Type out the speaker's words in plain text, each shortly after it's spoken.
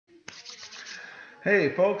Hey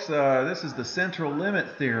folks, this is the Central Limit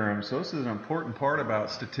Theorem. So this is an important part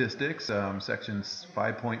about statistics, section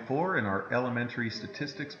 5.4 in our elementary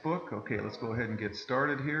statistics book. Okay, let's go ahead and get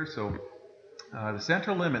started here. So the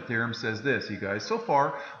Central Limit Theorem says this, you guys. So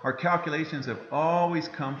far, our calculations have always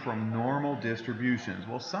come from normal distributions.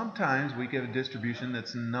 Well, sometimes we get a distribution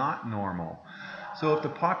that's not normal. So if the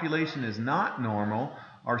population is not normal,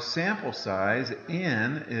 our sample size,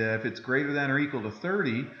 n, if it's greater than or equal to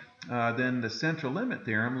 30, then the central limit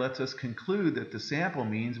theorem lets us conclude that the sample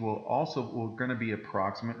means will going to be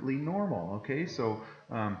approximately normal. Okay, so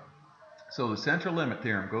the central limit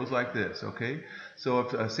theorem goes like this, okay? So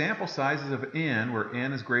if sample sizes of n, where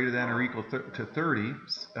n is greater than or equal to 30,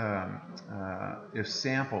 if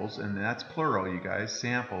samples, and that's plural, you guys,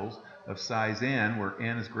 samples of size n, where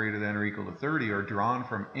n is greater than or equal to 30, are drawn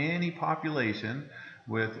from any population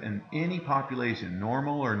any population,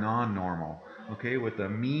 normal or non-normal, okay, with a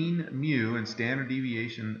mean mu and standard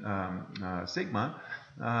deviation sigma,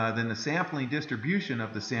 then the sampling distribution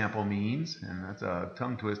of the sample means, and that's a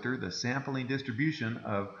tongue twister, the sampling distribution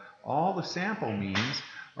of all the sample means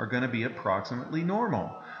are going to be approximately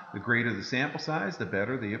normal. The greater the sample size, the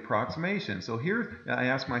better the approximation. So here I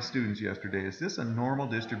asked my students yesterday, is this a normal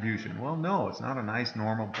distribution? Well, no, it's not a nice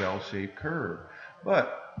normal bell-shaped curve.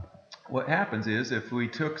 But what happens is if we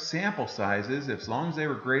took sample sizes, as long as they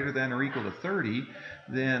were greater than or equal to 30,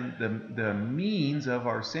 then the means of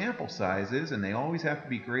our sample sizes, and they always have to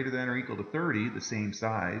be greater than or equal to 30, the same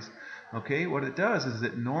size, okay, what it does is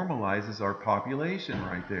it normalizes our population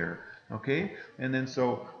right there. Okay, and then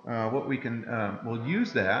so what we can, we'll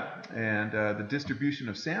use that, and the distribution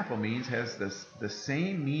of sample means has the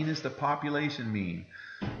same mean as the population mean,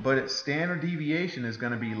 but its standard deviation is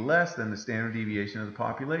going to be less than the standard deviation of the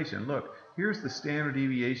population. Look, here's the standard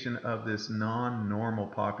deviation of this non-normal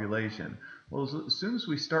population. Well, as soon as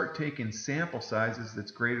we start taking sample sizes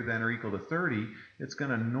that's greater than or equal to 30, it's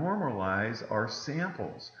going to normalize our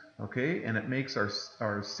samples. Okay, and it makes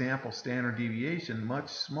our sample standard deviation much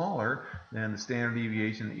smaller than the standard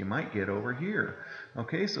deviation that you might get over here.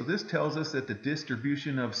 Okay, so this tells us that the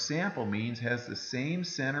distribution of sample means has the same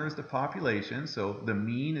center as the population, so the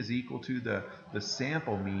mean is equal to the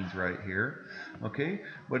sample means right here. Okay,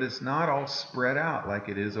 but it's not all spread out like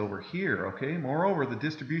it is over here. Okay, moreover, the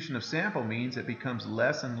distribution of sample means it becomes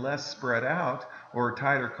less and less spread out, or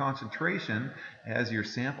tighter concentration, as your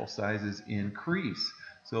sample sizes increase.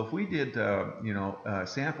 So if we did,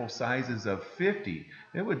 sample sizes of 50,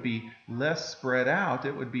 it would be less spread out.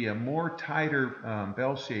 It would be a more tighter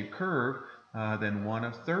bell-shaped curve than one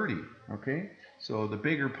of 30. Okay, so the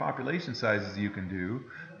bigger population sizes you can do,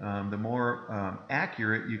 the more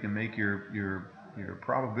accurate you can make your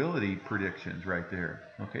probability predictions right there.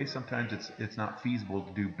 Okay, sometimes it's not feasible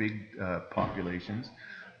to do big populations.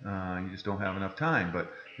 You just don't have enough time.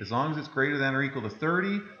 But as long as it's greater than or equal to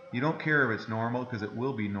 30, you don't care if it's normal, because it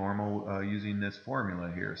will be normal using this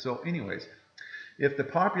formula here. So anyways, if the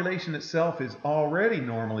population itself is already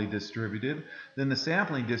normally distributed, then the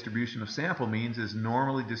sampling distribution of sample means is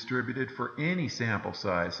normally distributed for any sample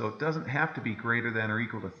size. So it doesn't have to be greater than or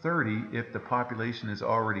equal to 30 if the population is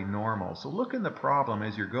already normal. So look in the problem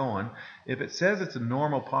as you're going. If it says it's a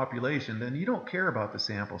normal population, then you don't care about the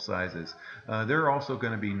sample sizes. They're also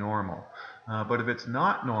going to be normal. But if it's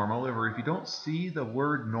not normal, or if you don't see the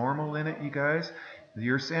word normal in it, you guys,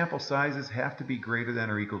 your sample sizes have to be greater than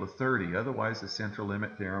or equal to 30. Otherwise, the central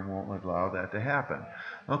limit theorem won't allow that to happen.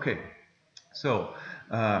 Okay, so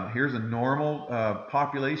here's a normal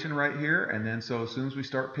population right here, and then so as soon as we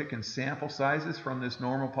start picking sample sizes from this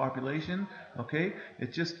normal population, okay,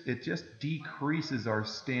 it just decreases our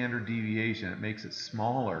standard deviation. It makes it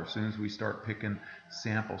smaller as soon as we start picking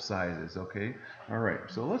sample sizes. Okay, all right,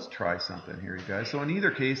 so let's try something here, you guys. So in either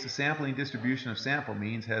case, the sampling distribution of sample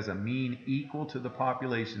means has a mean equal to the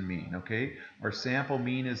population mean. Okay, our sample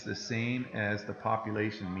mean is the same as the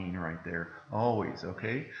population mean right there, always.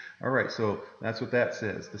 Okay, all right, so that's what that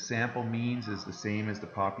says. The sample means is the same as the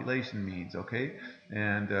population means. Okay,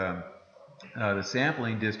 and the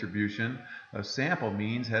sampling distribution of sample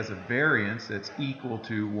means has a variance that's equal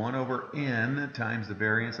to 1 over n times the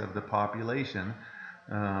variance of the population,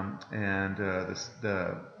 and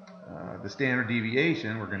the standard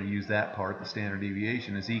deviation, we're going to use that part, the standard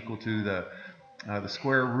deviation is equal to the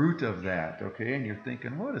square root of that. Okay, and you're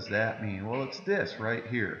thinking, what does that mean? Well, it's this right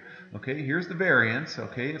here. Okay, here's the variance.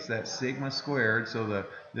 Okay, it's that sigma squared. So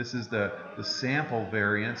this is the sample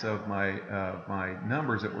variance of my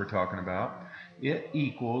numbers that we're talking about. It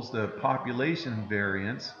equals the population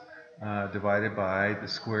variance divided by the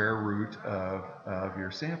square root of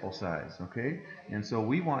your sample size, okay? And so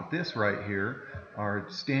we want this right here. Our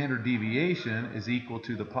standard deviation is equal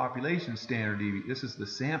to the population standard deviation. This is the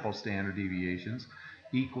sample standard deviations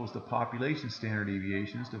equals the population standard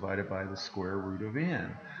deviations divided by the square root of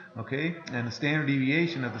n. Okay, and the standard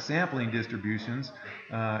deviation of the sampling distributions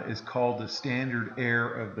is called the standard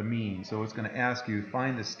error of the mean. So it's going to ask you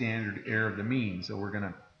find the standard error of the mean. So we're going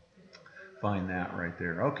to find that right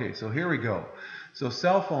there. Okay, so here we go. So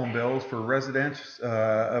cell phone bills for residents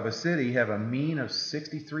of a city have a mean of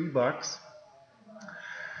 63 bucks.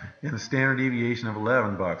 And the standard deviation of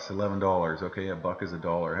 11 bucks, $11. Okay, a buck is a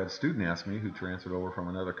dollar. I had a student ask me who transferred over from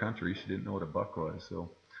another country. She didn't know what a buck was, so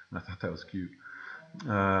I thought that was cute.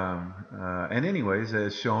 And anyways,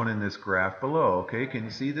 as shown in this graph below, okay, can you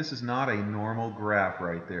see this is not a normal graph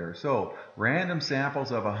right there? So random samples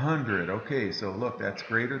of 100, okay, so look, that's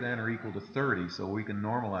greater than or equal to 30, so we can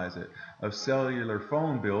normalize it, of cellular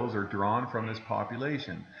phone bills are drawn from this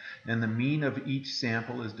population, and the mean of each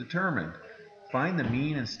sample is determined. Find the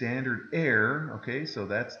mean and standard error, okay, so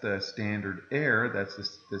that's the standard error, that's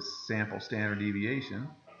the sample standard deviation,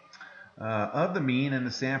 of the mean and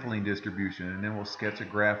the sampling distribution, and then we'll sketch a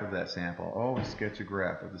graph of that sample. Always sketch a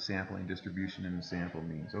graph of the sampling distribution and the sample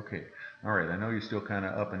means. Okay, all right, I know you're still kind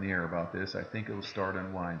of up in the air about this. I think it'll start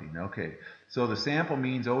unwinding. Okay, so the sample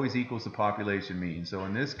means always equals the population mean. So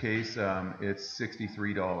in this case, it's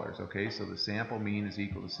 $63. Okay, so the sample mean is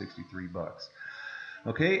equal to 63 bucks.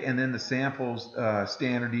 Okay, and then the sample's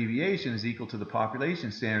standard deviation is equal to the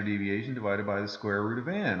population standard deviation divided by the square root of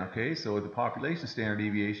n. Okay, so the population standard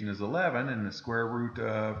deviation is 11 and the square root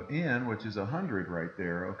of n, which is 100 right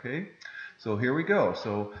there. Okay, so here we go.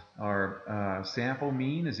 So our sample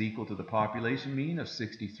mean is equal to the population mean of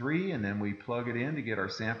 63, and then we plug it in to get our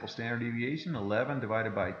sample standard deviation. 11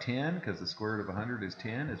 divided by 10, because the square root of 100 is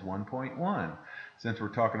 10, is 1.1. Since we're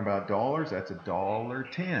talking about dollars, that's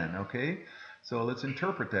 $1.10. Okay. So let's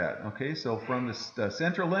interpret that. Okay, so from the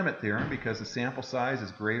central limit theorem, because the sample size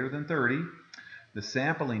is greater than 30, the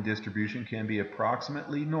sampling distribution can be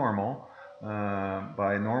approximately normal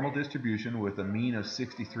by a normal distribution with a mean of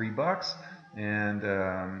 63 bucks and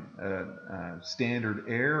standard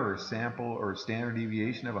error or sample or standard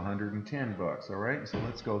deviation of 110 bucks. All right, so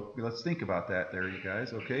let's think about that there, you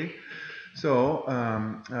guys. Okay. So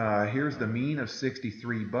here's the mean of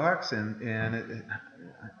 63 bucks, and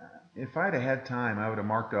if I'd have had time, I would have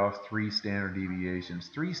marked off 3 standard deviations.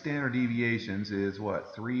 3 standard deviations is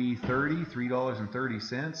what?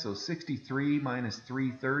 $3.30. So 63 minus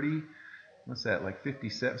 330, what's that, like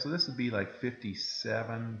 57? So this would be like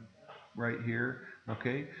 57 right here,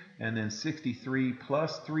 okay? And then 63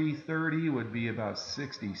 plus 330 would be about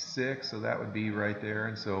 66, so that would be right there.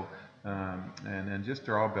 And so, and then just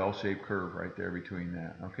draw a bell-shaped curve right there between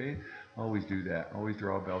that, okay? Always do that. Always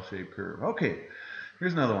draw a bell-shaped curve. Okay.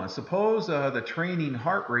 Here's another one. Suppose the training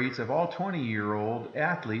heart rates of all 20-year-old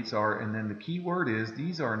athletes are, and then the key word is,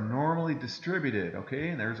 these are normally distributed, okay?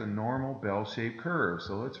 And there's a normal bell-shaped curve.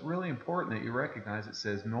 So it's really important that you recognize it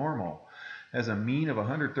says normal. Has a mean of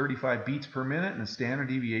 135 beats per minute and a standard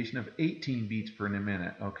deviation of 18 beats per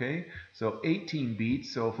minute, okay? So 18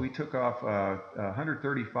 beats, so if we took off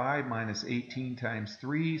 135 minus 18 times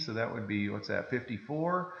 3, so that would be, what's that,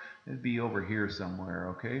 54? It'd be over here somewhere,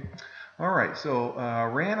 okay? All right, so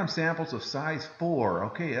random samples of size 4,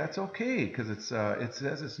 okay, that's okay, because it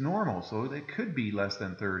says it's normal, so they could be less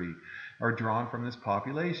than 30, are drawn from this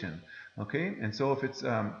population. Okay, and so if it's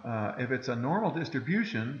a normal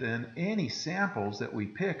distribution, then any samples that we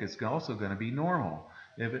pick is also going to be normal.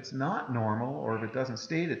 If it's not normal, or if it doesn't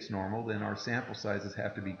state it's normal, then our sample sizes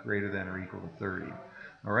have to be greater than or equal to 30.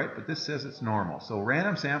 All right, but this says it's normal. So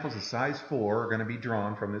random samples of size 4 are going to be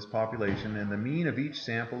drawn from this population, and the mean of each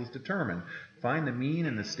sample is determined. Find the mean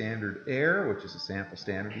and the standard error, which is the sample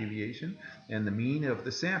standard deviation, and the mean of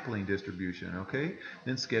the sampling distribution, okay?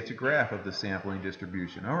 Then sketch a graph of the sampling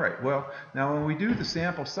distribution. All right, well, now when we do the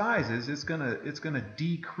sample sizes, it's gonna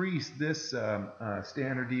decrease this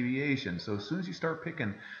standard deviation. So as soon as you start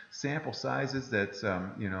picking sample sizes that's,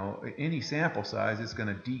 you know, any sample size, it's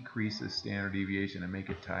gonna decrease this standard deviation and make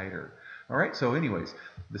it tighter. All right, so anyways,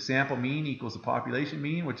 the sample mean equals the population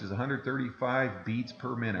mean, which is 135 beats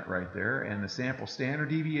per minute right there, and the sample standard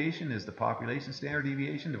deviation is the population standard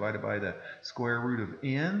deviation divided by the square root of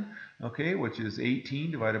n, okay, which is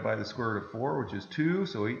 18 divided by the square root of 4, which is 2,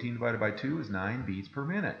 so 18 divided by 2 is 9 beats per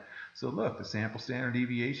minute. So look, the sample standard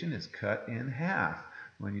deviation is cut in half.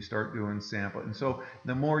 when you start doing sample. And so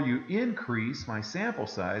the more you increase my sample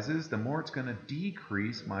sizes, the more it's going to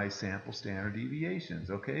decrease my sample standard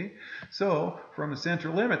deviations, okay? So from the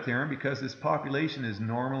central limit theorem, because this population is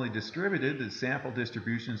normally distributed, the sample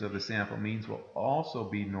distributions of the sample means will also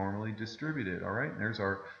be normally distributed, all right? And there's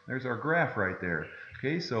our graph right there,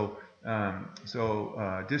 okay? So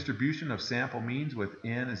distribution of sample means with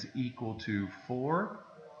n is equal to 4.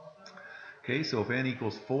 Okay, so if n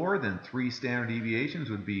equals 4, then 3 standard deviations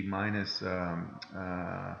would be minus, 3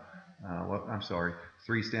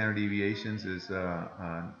 standard deviations is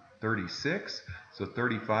 36. So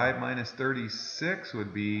 35 minus 36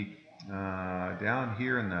 would be down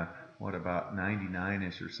here in the, what, about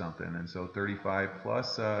 99-ish or something. And so 35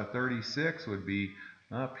 plus 36 would be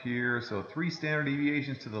up here. So 3 standard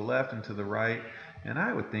deviations to the left and to the right. And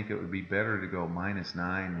I would think it would be better to go minus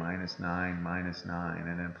 9, minus 9, minus 9,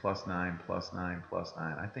 and then plus 9, plus 9, plus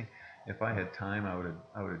 9. I think if I had time, I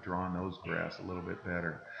would have drawn those graphs a little bit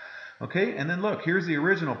better. Okay, and then look, here's the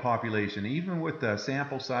original population. Even with the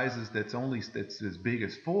sample sizes that's as big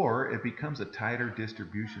as 4, it becomes a tighter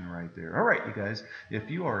distribution right there. All right, you guys,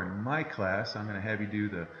 if you are in my class, I'm going to have you do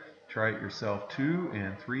the try it yourself 2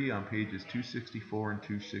 and 3 on pages 264 and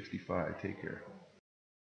 265. Take care.